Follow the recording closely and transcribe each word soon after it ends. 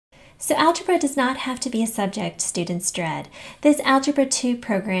So algebra does not have to be a subject students dread. This Algebra 2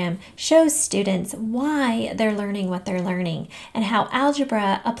 program shows students why they're learning what they're learning and how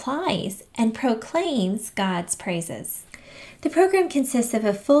algebra applies and proclaims God's praises. The program consists of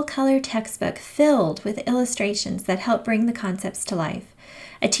a full-color textbook filled with illustrations that help bring the concepts to life,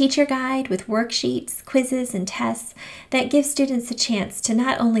 a teacher guide with worksheets, quizzes, and tests that give students a chance to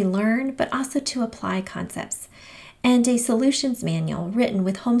not only learn but also to apply concepts, and a solutions manual written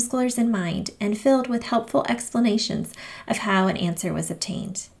with homeschoolers in mind and filled with helpful explanations of how an answer was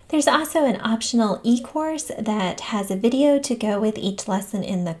obtained. There's also an optional e-course that has a video to go with each lesson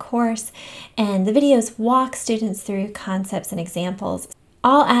in the course, and the videos walk students through concepts and examples.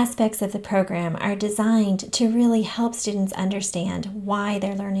 All aspects of the program are designed to really help students understand why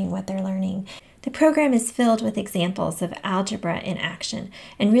they're learning what they're learning. The program is filled with examples of algebra in action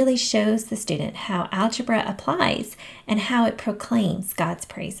and really shows the student how algebra applies and how it proclaims God's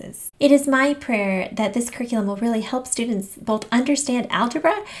praises. It is my prayer that this curriculum will really help students both understand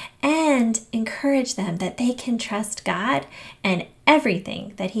algebra and encourage them that they can trust God and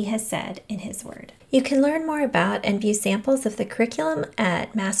everything that He has said in His Word. You can learn more about and view samples of the curriculum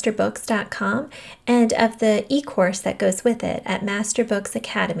at masterbooks.com and of the e-course that goes with it at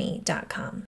masterbooksacademy.com.